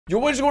Yo,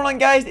 what is going on,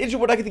 guys? It's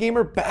your boy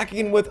DuckyTheGamer back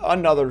again with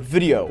another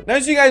video. Now,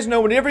 as you guys know,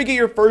 whenever you get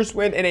your first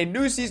win in a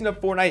new season of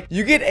Fortnite,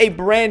 you get a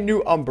brand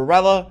new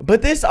umbrella.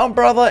 But this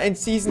umbrella in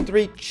season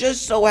 3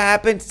 just so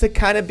happens to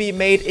kind of be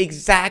made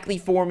exactly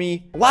for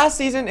me. Last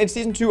season, in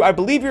season 2, I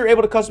believe you were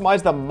able to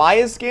customize the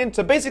Maya skin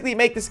to basically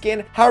make the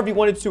skin however you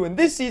wanted to. In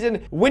this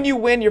season, when you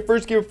win your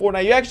first game of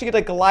Fortnite, you actually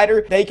get a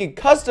glider that you can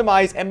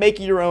customize and make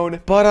it your own.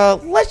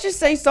 But let's just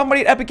say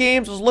somebody at Epic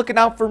Games was looking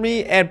out for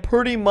me and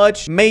pretty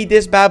much made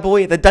this bad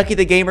boy the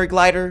DuckyTheGamer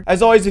glider.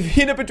 As always, if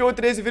you end up enjoying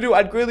today's video,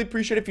 I'd greatly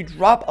appreciate it if you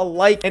drop a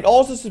like and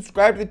also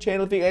subscribe to the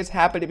channel if you guys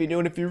happen to be new.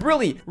 And if you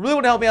really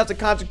want to help me out as a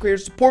content creator,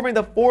 support me in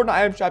the Fortnite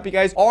item shop. You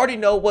guys already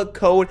know what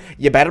code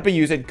you better be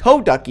using.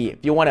 Code Ducky if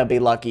you want to be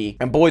lucky.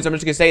 And boys, I'm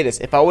just gonna say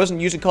this: if I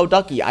wasn't using code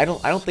Ducky, I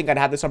don't think I'd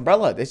have this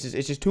umbrella. It's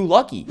just too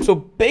lucky. So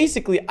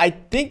basically, I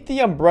think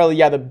the umbrella,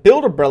 yeah, the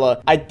build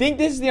umbrella, I think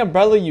this is the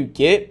umbrella you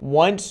get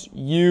once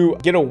you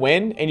get a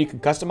win and you can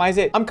customize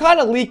it. I'm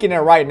kind of leaking it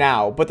right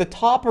now, but the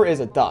topper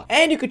is a duck,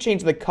 and you could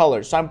change the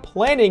color. So I'm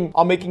planning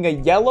on making a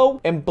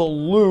yellow and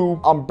blue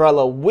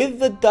umbrella with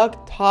the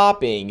duck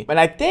topping. And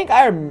I think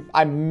I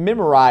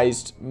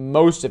memorized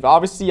most of it.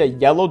 Obviously, a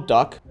yellow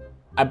duck.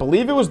 I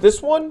believe it was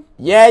this one.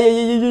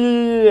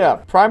 Yeah.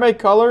 Primary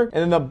color, and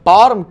then the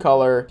bottom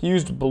color he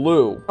used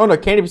blue. Oh no,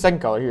 can't be second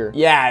color here.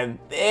 Yeah,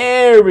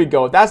 there we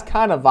go. That's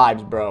kind of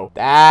vibes, bro.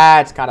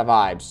 That's kind of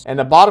vibes. And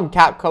the bottom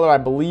cap color, I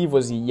believe,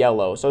 was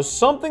yellow. So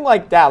something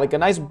like that, like a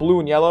nice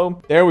blue and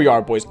yellow. There we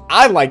are, boys.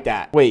 I like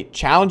that. Wait,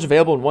 challenge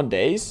available in 1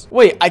 day?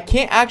 Wait, I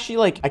can't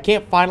actually I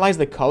can't finalize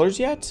the colors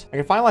yet. I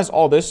can finalize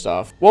all this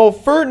stuff. Well,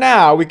 for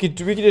now, we could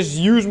just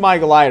use my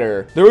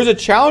glider. There was a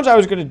challenge I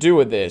was gonna do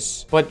with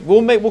this, but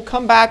we'll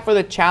come back for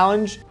the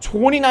challenge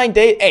 29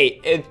 days. Hey,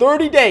 in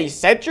 30 days,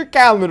 set your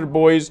calendar,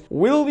 boys.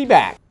 We'll be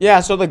back. Yeah,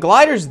 so the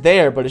glider's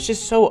there, but it's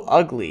just so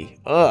ugly.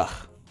 Ugh.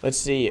 Let's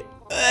see.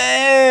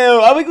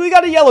 We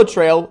got a yellow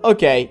trail.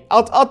 Okay,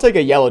 I'll take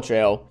a yellow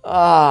trail.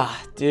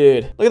 Ah,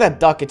 dude, look at that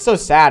duck. It's so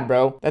sad,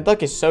 bro. That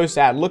duck is so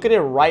sad. Look at it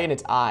right in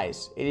its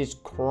eyes. It is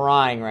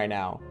crying right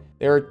now.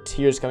 There are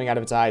tears coming out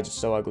of its eyes. It's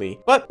so ugly.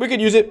 But we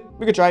could use it.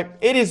 We could try.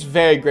 It is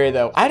very gray,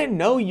 though. I didn't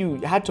know you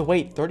had to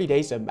wait 30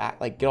 days to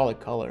get all the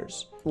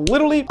colors.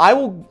 Literally, I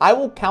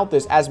will count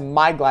this as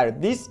my glider.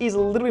 This is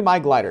literally my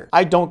glider.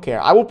 I don't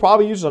care. I will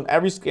probably use it on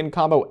every skin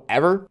combo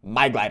ever.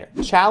 My glider.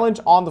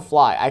 Challenge on the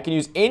fly. I can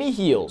use any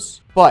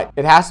heals, but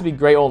it has to be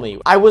gray only.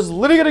 I was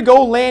literally gonna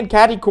go land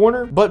caddy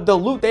corner, but the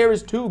loot there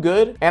is too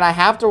good, and I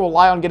have to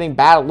rely on getting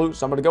bad loot,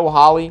 so I'm gonna go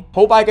Holly.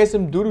 Hope I get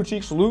some doodoo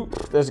cheeks loot.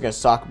 This is gonna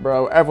suck,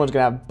 bro. Everyone's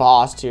gonna have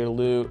boss tier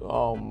loot.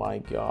 Oh my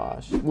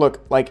gosh.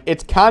 Look, like,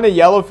 it's kind of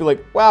yellow. If you're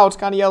like, wow, it's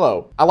kind of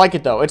yellow. I like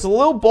it though. It's a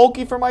little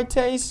bulky for my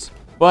taste,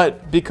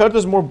 but because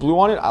there's more blue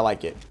on it, I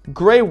like it.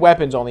 Gray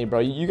weapons only, bro.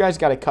 You guys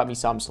got to cut me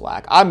some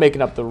slack. I'm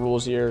making up the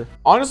rules here.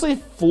 Honestly,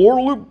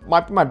 floor loot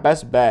might be my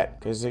best bet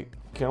because it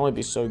can only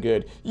be so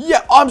good.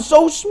 Yeah, I'm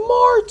so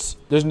smart.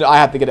 I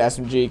have to get an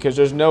SMG because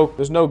there's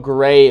no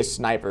gray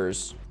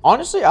snipers.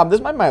 Honestly,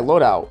 this might be my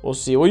loadout. We'll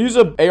see. We'll use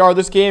a AR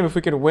this game. If we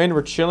can win,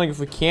 we're chilling. If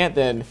we can't,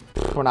 then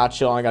we're not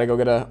chilling. I gotta go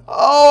get a...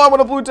 Oh, I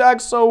want a blue tag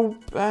so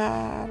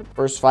bad.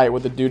 First fight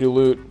with the doo-doo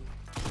loot.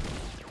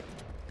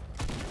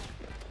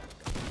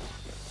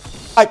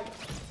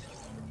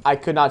 I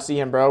could not see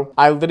him, bro.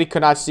 I literally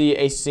could not see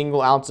a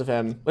single ounce of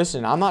him.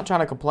 Listen, I'm not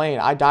trying to complain.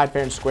 I died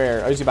fair and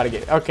square. I was about to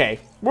get...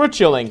 Okay, we're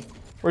chilling.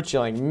 We're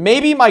chilling.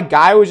 Maybe my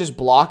guy was just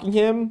blocking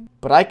him,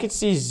 but I could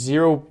see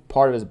zero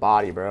part of his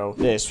body, bro.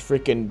 This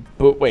freaking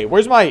boot. Wait,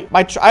 where's my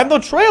I have no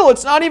trail.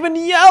 It's not even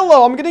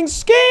yellow. I'm getting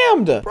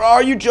scammed. Bro,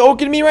 are you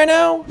joking me right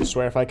now? I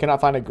swear, if I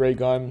cannot find a gray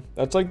gun,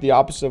 that's like the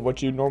opposite of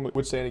what you normally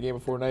would say in a game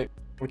of Fortnite.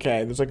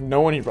 Okay, there's like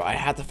no one here, bro. I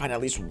have to find at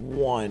least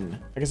one.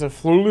 Like I said,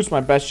 floor loot's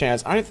my best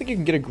chance. I don't think you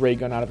can get a gray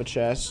gun out of a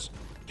chest.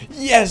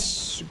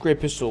 Yes! Gray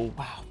pistol.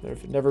 Wow,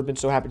 I've never been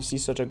so happy to see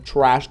such a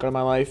trash gun in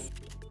my life.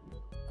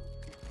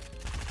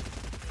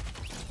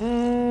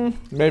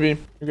 Maybe.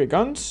 Gray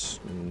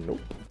guns?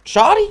 Nope.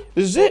 Shoddy?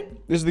 This is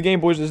it. This is the game,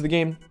 boys. This is the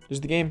game. This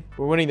is the game.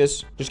 We're winning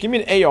this. Just give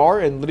me an AR,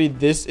 and literally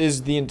this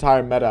is the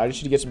entire meta. I just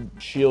need to get some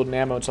shield and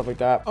ammo and stuff like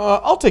that.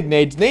 I'll take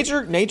nades. Nades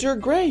are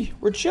gray.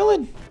 We're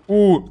chilling.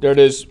 Ooh, there it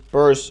is.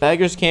 Burst.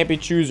 Beggars can't be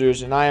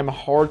choosers, and I am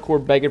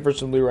hardcore begging for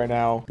some loot right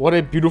now. What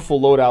a beautiful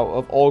loadout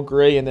of all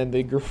gray and then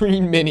the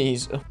green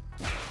minis.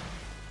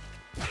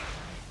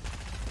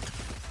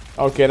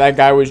 Okay, that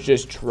guy was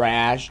just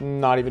trash.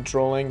 Not even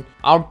trolling.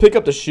 I'll pick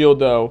up the shield,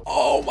 though.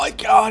 Oh, my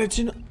God. It's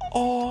an...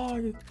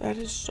 Oh, that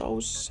is so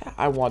sad.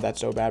 I want that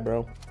so bad,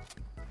 bro.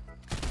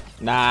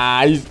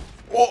 Nah, he's...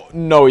 Oh,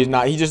 no, he's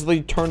not. He just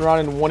like turned around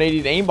and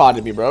 180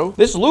 aimbotted me, bro.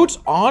 This loot's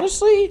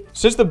honestly,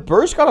 since the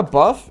burst got a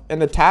buff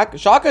and the attack,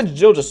 shotguns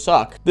still just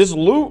suck. This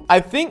loot, I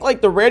think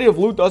like the rarity of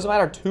loot doesn't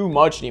matter too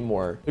much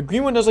anymore. The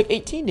green one does like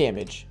 18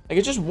 damage. Like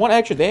it's just 1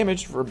 extra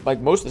damage for like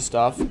most of the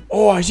stuff.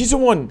 Oh, I see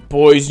someone.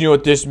 Boys, you know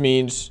what this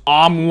means?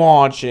 I'm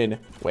launching.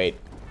 Wait.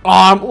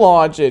 I'm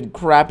launching.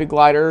 Crappy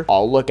glider.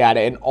 Oh, look at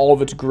it in all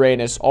of its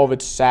grayness, all of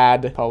its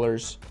sad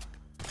colors.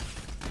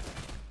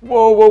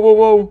 Whoa, whoa, whoa,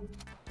 whoa.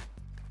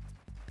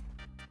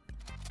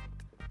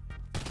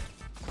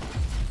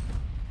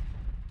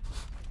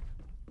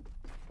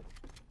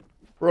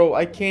 Bro,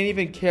 I can't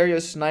even carry a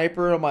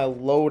sniper on my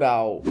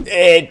loadout.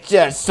 It's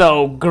just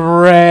so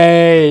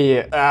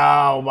gray.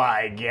 Oh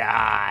my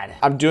god.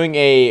 I'm doing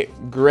a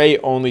gray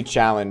only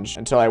challenge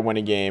until I win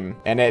a game.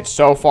 And it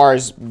so far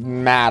is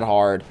mad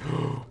hard.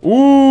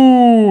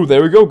 Ooh,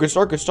 there we go. Good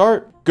start, good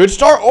start. Good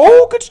start.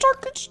 Oh, good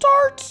start, good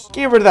start.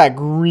 Get rid of that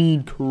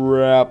green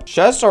crap.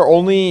 Chests are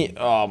only...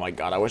 Oh my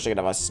god, I wish I could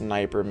have a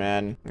sniper,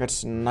 man. I got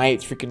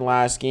sniped freaking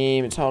last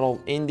game. It's how it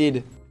all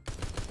ended.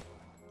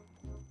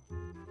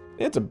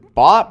 It's a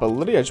bot, but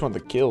literally I just want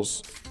the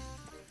kills.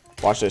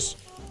 Watch this.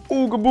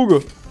 Ooga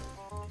booga.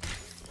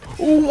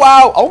 Ooh,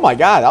 wow. Oh my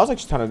god, that was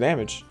actually a ton of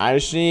damage. I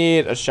just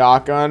need a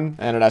shotgun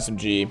and an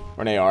SMG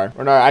or an AR.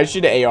 Or no, I just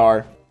need an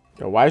AR.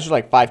 Yo, why is there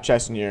like 5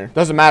 chests in here?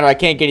 Doesn't matter, I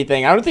can't get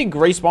anything. I don't think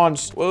gray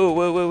spawns. Whoa,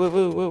 whoa, whoa, whoa,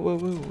 whoa, whoa,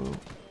 whoa, whoa.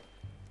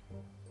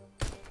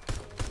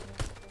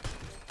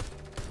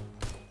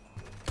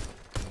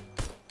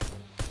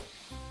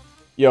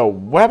 Yo,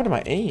 what happened to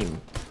my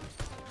aim?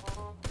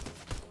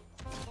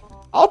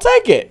 I'll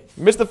take it.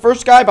 Missed the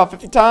first guy about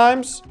 50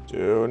 times.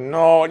 Dude,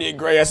 no, I need a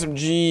gray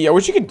SMG. I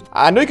wish you could.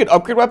 I know you could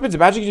upgrade weapons.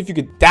 Imagine if you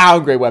could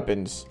downgrade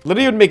weapons.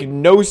 Literally, it would make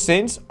no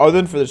sense other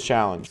than for this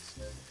challenge.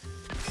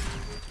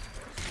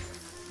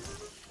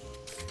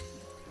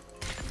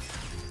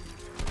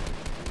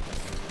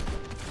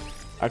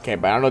 Okay,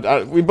 but I don't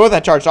know. We both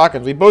had charged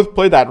shotguns. We both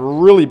played that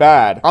really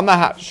bad. I'm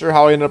not sure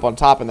how I ended up on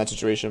top in that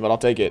situation, but I'll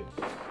take it.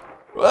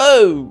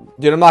 Whoa.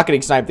 Dude, I'm not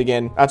getting sniped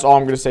again. That's all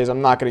I'm going to say is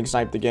I'm not getting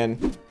sniped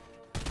again.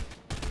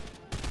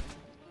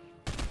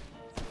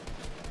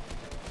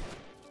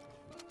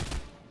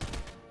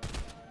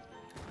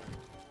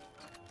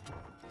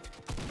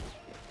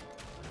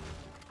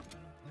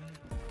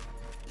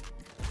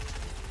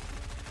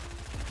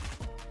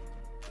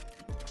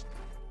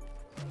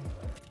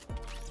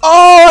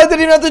 Oh, I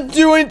didn't even have to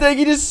do anything.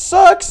 He just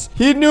sucks.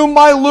 He knew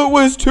my loot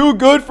was too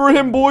good for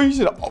him, boy. He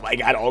said, oh my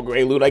god, all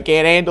gray loot. I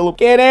can't handle him.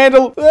 Can't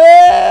handle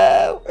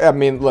him. I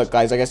mean, look,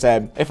 guys, like I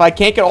said, if I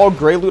can't get all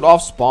gray loot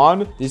off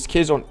spawn, these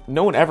kids don't,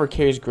 no one ever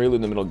carries gray loot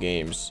in the middle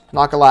games.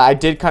 Not gonna lie, I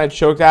did kind of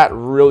choke that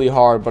really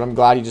hard, but I'm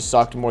glad he just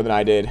sucked more than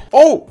I did.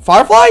 Oh,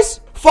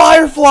 fireflies?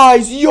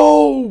 Fireflies,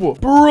 yo,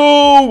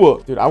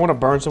 bro. Dude, I want to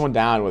burn someone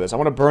down with this. I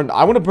want to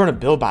burn a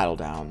build battle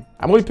down.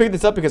 I'm only picking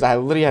this up because I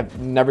literally have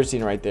never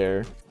seen it right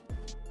there.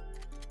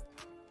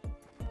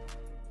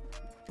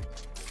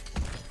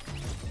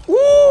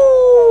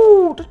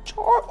 Ooh, the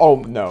char.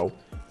 Oh no.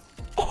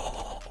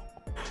 Oh,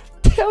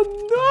 hell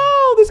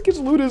no. This kid's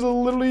loot is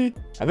literally.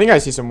 I think I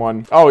see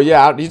someone. Oh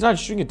yeah, he's not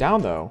shooting it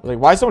down though. Like,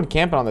 why is someone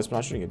camping on this but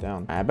not shooting it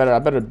down? I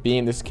better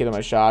beam this kid on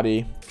my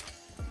shoddy.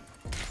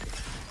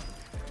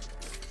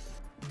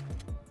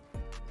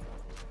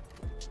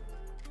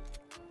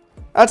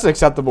 That's an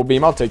acceptable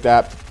beam. I'll take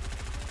that.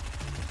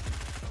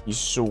 He's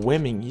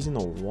swimming. He's in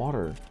the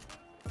water.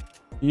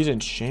 He's in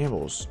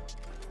shambles.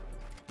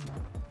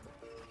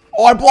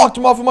 Oh, I blocked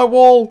him off of my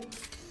wall.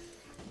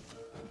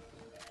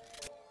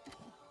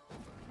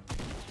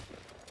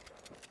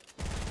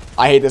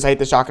 I hate this. I hate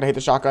the shotgun. I hate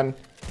the shotgun.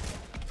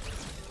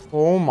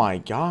 Oh my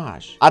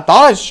gosh. I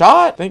thought I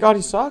shot. Thank God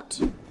he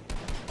sucked.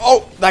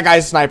 Oh, that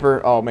guy's a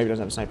sniper. Oh, maybe he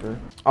doesn't have a sniper.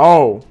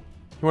 Oh,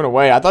 he went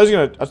away. I thought he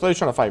was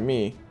trying to fight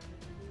me.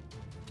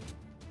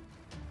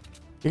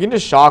 You can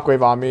just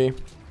shockwave on me.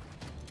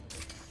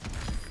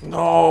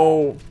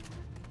 No.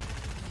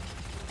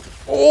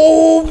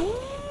 Oh.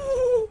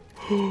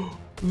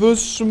 The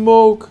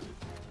smoke.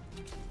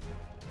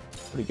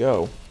 Where'd he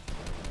go?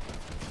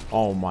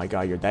 Oh my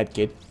god, you're that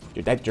kid.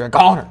 You're a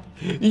goner.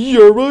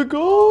 You're a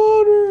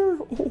goner.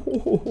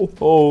 Oh,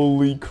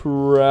 holy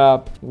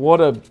crap. What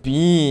a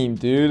beam,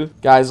 dude.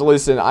 Guys,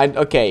 listen.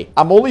 Okay.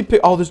 I'm only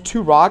oh, there's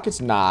 2 rockets?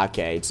 Nah,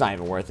 okay. It's not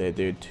even worth it,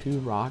 dude.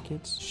 2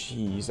 rockets?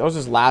 Jeez. That was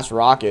his last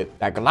rocket.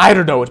 That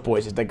glider, though, it's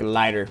boys. It's the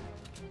glider.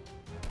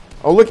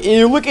 Oh, look.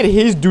 Ew, look at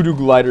his doo-doo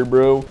glider,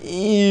 bro.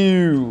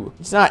 Ew.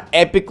 It's not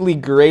epically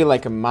gray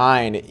like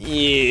mine.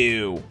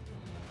 Ew.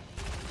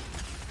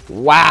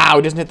 Wow.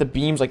 He doesn't hit the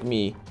beams like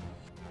me.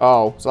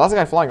 Oh, so that's the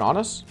guy flying on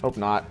us? Hope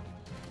not.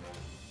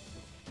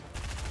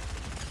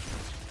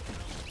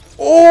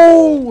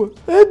 Oh,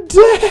 they're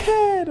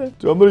dead.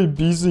 Dude, I'm literally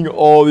beasting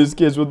all these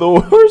kids with the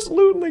worst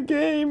loot in the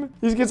game.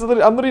 These kids, I'm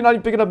literally not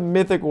even picking up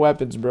mythic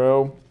weapons,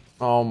 bro.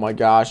 Oh my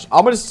gosh.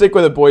 I'm going to stick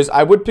with it, boys.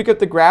 I would pick up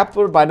the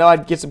grappler, but I know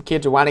I'd get some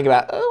kids whining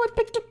about, oh, I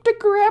picked up the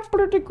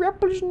grappler. The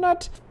grappler's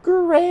not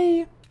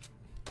gray.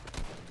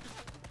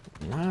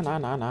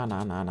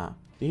 Nah.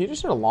 Did he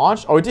just hit a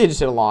launch? Oh, he did just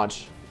hit a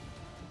launch.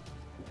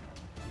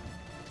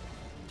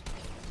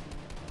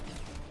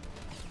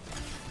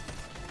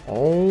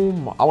 Oh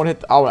my, I want to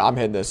hit, I'm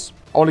hitting this.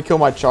 I want to kill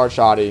my charge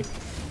shoddy.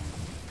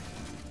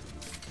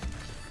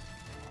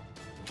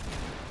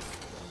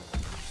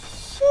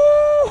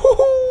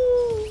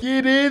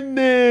 Get in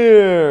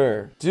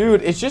there. Dude,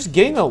 Dude, it's just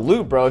getting the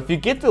loot, bro. If you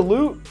get the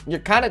loot, you're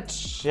kind of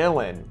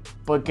chilling.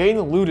 But getting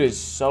the loot is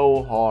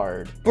so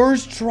hard.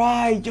 First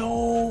try,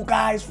 yo,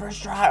 guys,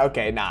 first try.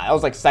 Okay, nah, that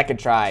was like second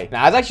try.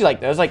 Nah, it's actually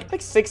like, there was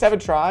like 6, 7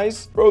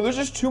 tries. Bro, there's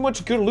just too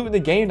much good loot in the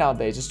game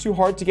nowadays. It's too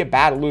hard to get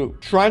bad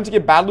loot. Trying to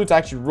get bad loot's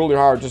actually really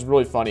hard, just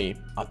really funny.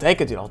 I'll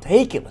take it, dude. I'll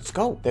take it. Let's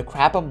go. The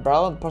crap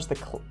umbrella and plus the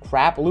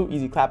crap loot.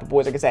 Easy clap it,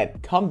 boys. Like I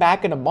said, come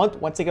back in a month.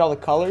 Once I get all the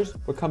colors,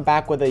 we'll come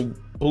back with a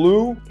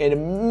blue and a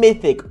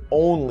mythic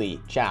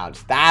only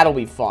challenge. That'll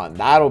be fun.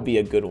 That'll be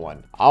a good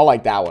one. I'll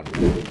like that one.